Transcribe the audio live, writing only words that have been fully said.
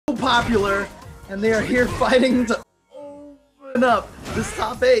popular, and they are here fighting to open up this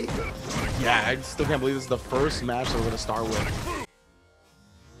top 8. Yeah, I still can't believe this is the first match that we're going to start with.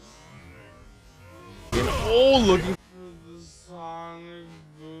 And looking for the Sonic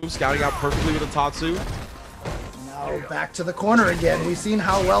Boom. Scouting out perfectly with a Tatsu. Now back to the corner again. We've seen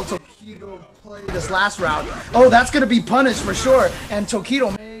how well Tokido played this last round. Oh, that's going to be punished for sure. And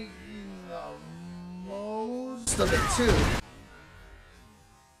Tokido making the most of it too.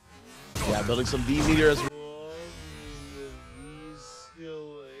 Yeah, building some V meter as well.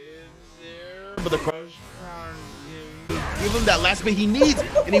 But the crush give him that last bit he needs,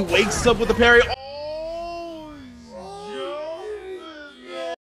 and he wakes up with the parry. Oh,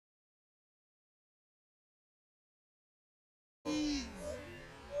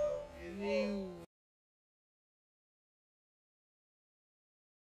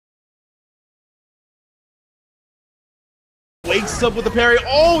 wakes up with the parry.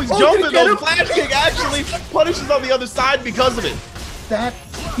 Oh, he's jumping though. Flash kick actually punishes on the other side because of it. That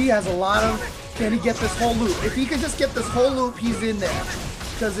he has a lot of. Can he get this whole loop? If he can just get this whole loop, he's in there.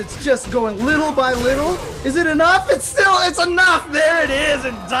 Because it's just going little by little. Is it enough? It's enough. There it is.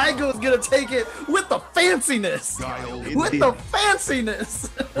 And Daigo is going to take it with the fanciness. With the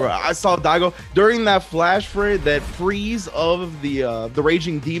fanciness. Bro, I saw Daigo during that flash frame, that freeze of the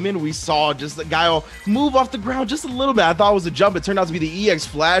Raging Demon. We saw just the guy move off the ground just a little bit. I thought it was a jump. It turned out to be the EX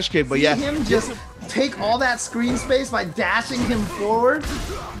flash kick. But yeah, him just take all that screen space by dashing him forward.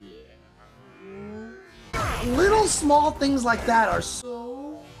 Little small things like that are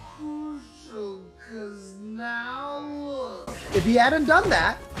so crucial, because now if he hadn't done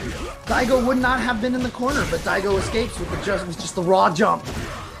that, Daigo would not have been in the corner, but Daigo escapes with just the raw jump.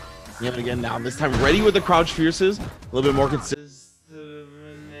 Yeah, but again now, this time ready with the crouch fierces, a little bit more consistent.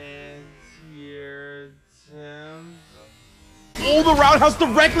 Oh, the roundhouse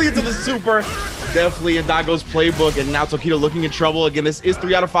directly into the super. Definitely in Daigo's playbook, and now Tokido looking in trouble. Again, this is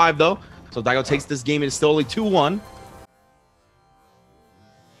 3 out of 5 though. So Daigo takes this game and it's still only 2-1.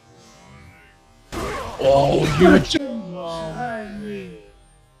 Oh, huge.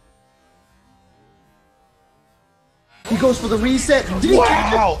 He goes for the reset. Did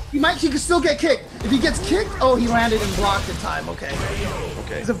wow. He could still get kicked. If he gets kicked, oh, he landed and blocked in time. Okay.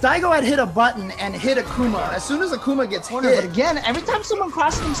 Because if Daigo had hit a button and hit Akuma, as soon as Akuma gets hit. But again, every time someone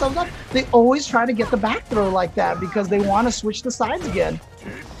crosses themselves up, they always try to get the back throw like that because they want to switch the sides again.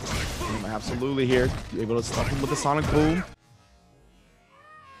 Absolutely here. Able to stop him with the Sonic Boom.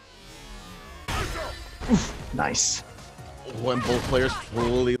 Oof, nice. When both players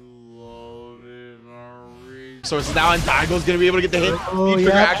fully loaded our resources now, and Daigo's going to be able to get the hit. Oh,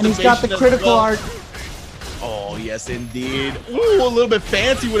 yeah, and he's got the critical art. Oh, yes, indeed. Ooh, a little bit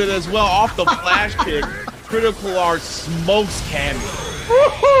fancy with it as well. Off the flash kick. Critical art smokes Cammy.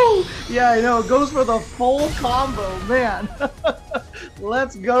 Yeah, I know. It goes for the full combo, man.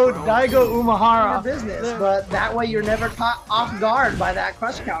 Let's go, Daigo Umehara. Business, but that way you're never caught off guard by that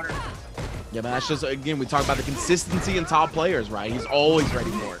crush counter. Yeah, man, that's just, again, we talk about the consistency in top players, right? He's always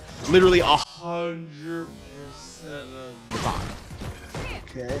ready for it. Literally 100% of the time.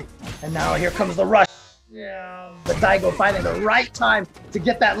 Okay, and now here comes the rush. Yeah, but Daigo finding the right time to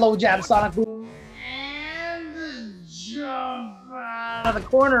get that low jab Sonic Boom. And the jump out of the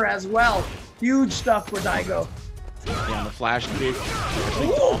corner as well. Huge stuff for Daigo. Yeah, the flash kick.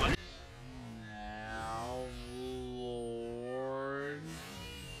 Now, Lord.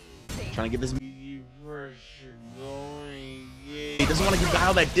 Trying to get this pressure going. He doesn't want to give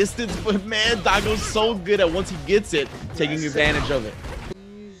Daigo that distance, but man, Daigo's so good at once he gets it, taking advantage of it.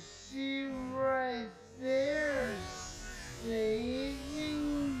 You see right there,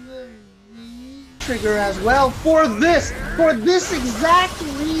 saving the V trigger as well for this exact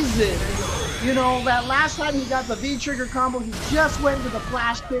reason. You know, that last time he got the V-trigger combo, he just went into the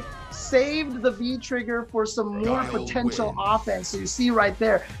flash kick, saved the V-trigger for some more potential offense. So you see right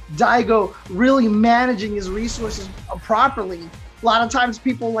there, Daigo really managing his resources properly. A lot of times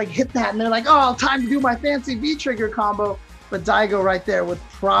people like hit that and they're like, oh, time to do my fancy V-trigger combo. But Daigo right there with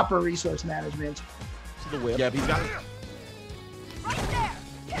proper resource management. To the whip. Yeah, he's got it.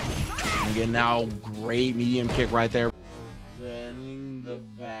 And again, now great medium kick right there. Bending the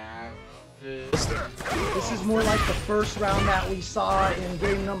back. This is more like the first round that we saw in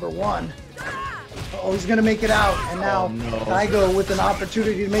game number 1. Oh, he's gonna make it out, and now Daigo with an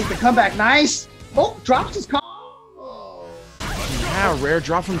opportunity to make the comeback. Nice. Oh, drops his combo. Yeah, rare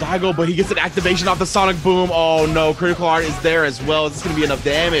drop from Daigo, but he gets an activation off the Sonic Boom. Oh no, critical art is there as well. Is this gonna be enough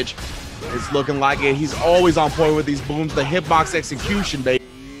damage? It's looking like it. He's always on point with these booms. The hitbox execution, baby.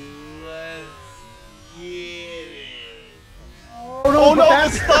 Oh no, the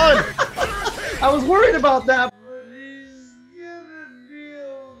stun. I was worried about that.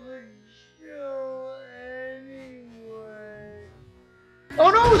 Oh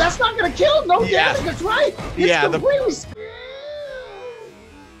no, that's not gonna kill. No damage. That's right. It's completely.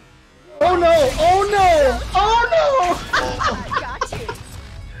 Oh no! Oh no! Oh no! Got you.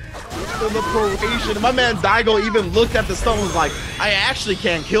 The paration. My man Daigo even looked at the stun and was like, I actually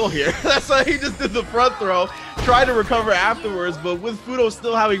can't kill here. That's why he just did the front throw, tried to recover afterwards, but with Fudo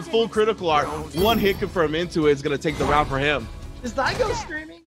still having full critical art, one hit confirm into it is going to take the round for him. Is Daigo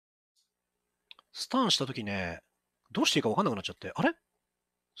streaming? スタンしたときね、どうしていいか分かんなくなっちゃって、あれ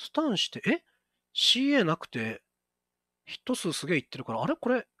スタンして、CA なくて、ヒット数すげえいってるから、あれこ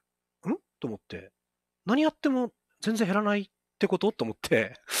れ、んと思って、何やっても全然減らないってことと思っ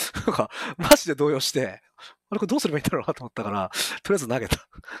て、なんか、マジで動揺して、あれこれどうすればいいんだろうなと思ったから、とりあえず投げた。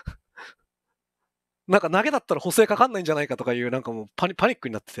なんか投げだったら補正かかんないんじゃないかとかいう、なんかもうパニック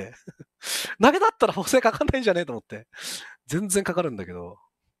になってて、投げだったら補正かかんないんじゃねえと思って、全然かかるんだけど、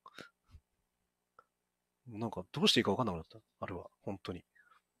なんかどうしていいか分かんなくなった。あれは、本当に。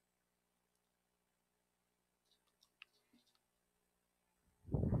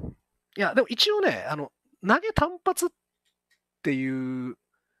いや、でも一応ね、投げ単発っていう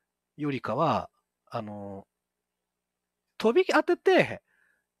よりかは、飛び当てて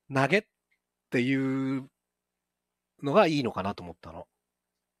投げっていうのがいいのかなと思ったの。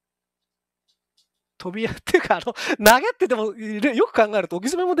飛びっていうか、投げってでも、よく考えると置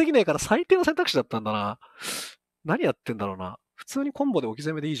き攻めもできないから最低の選択肢だったんだな。何やってんだろうな。普通にコンボで置き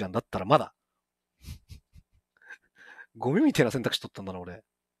攻めでいいじゃん。だったらまだ。ゴミみたいな選択肢取ったんだな、俺。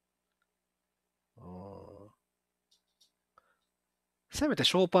せめて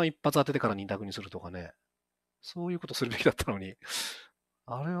ショーパン一発当ててから二択にするとかね。そういうことするべきだったのに。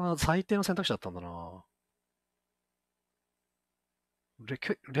あれは最低の選択肢だったんだな。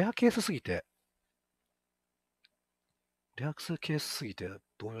レアケースすぎて。レアケースすぎて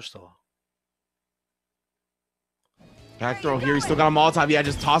動揺したわ。Back throw here. He's still got a Molotov. Yeah,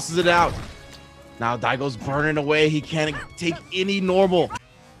 just tosses it out. Now Daigo's burning away. He can't take any normal.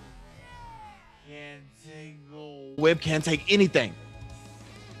 Can't take whip. Can't take anything.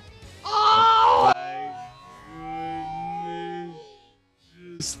 Oh!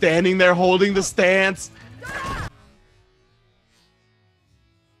 Standing there holding the stance.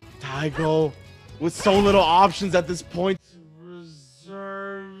 Daigo with so little options at this point.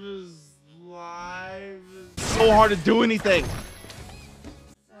 Reserve his life. So hard to do anything.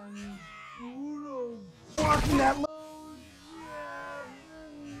 Blocking that low.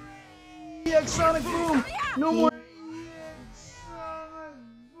 EX Sonic Boom. No more.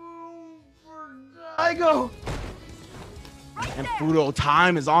 Daigo. And Fudo,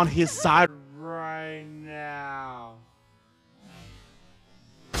 time is on his side right now.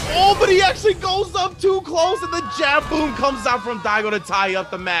 Oh, but he actually goes up too close, and the jab boom comes out from Daigo to tie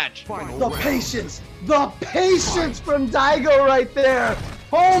up the match. The patience from Daigo right there.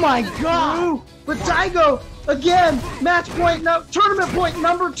 Oh my god. But Daigo, again, match point, tournament point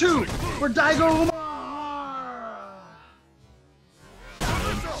number 2 for Daigo.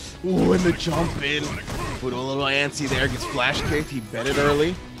 Ooh, and the jump in. Fudo a little antsy there, gets flash kicked. He bet it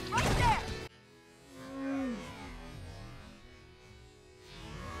early.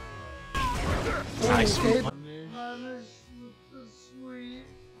 Nice.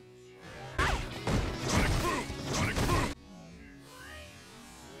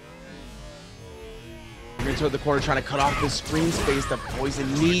 Into the corner, trying to cut off this screen space that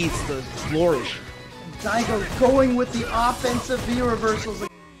Poison needs to flourish. Daigo going with the offensive V reversals.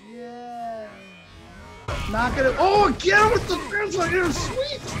 Yeah. Not gonna. Oh, again with the translate here,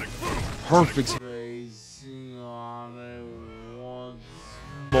 sweet. Perfect.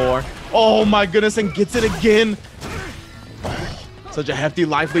 More. Oh my goodness, and gets it again. Oh, such a hefty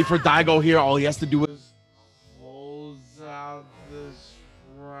life lead for Daigo here. All he has to do is close out this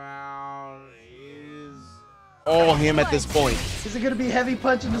round. It is all him at this point. Is it gonna be heavy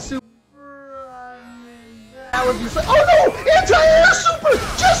punch in the super? That would be so. Oh no! Anti-air super!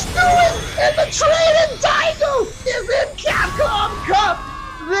 Just do it! And the train and Daigo is in Capcom Cup!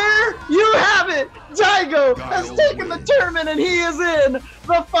 There you have it! Daigo has taken the tournament and he is in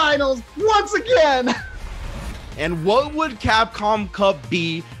the finals once again! And what would Capcom Cup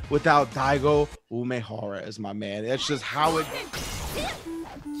be without Daigo Umehara as my man? That's just how it...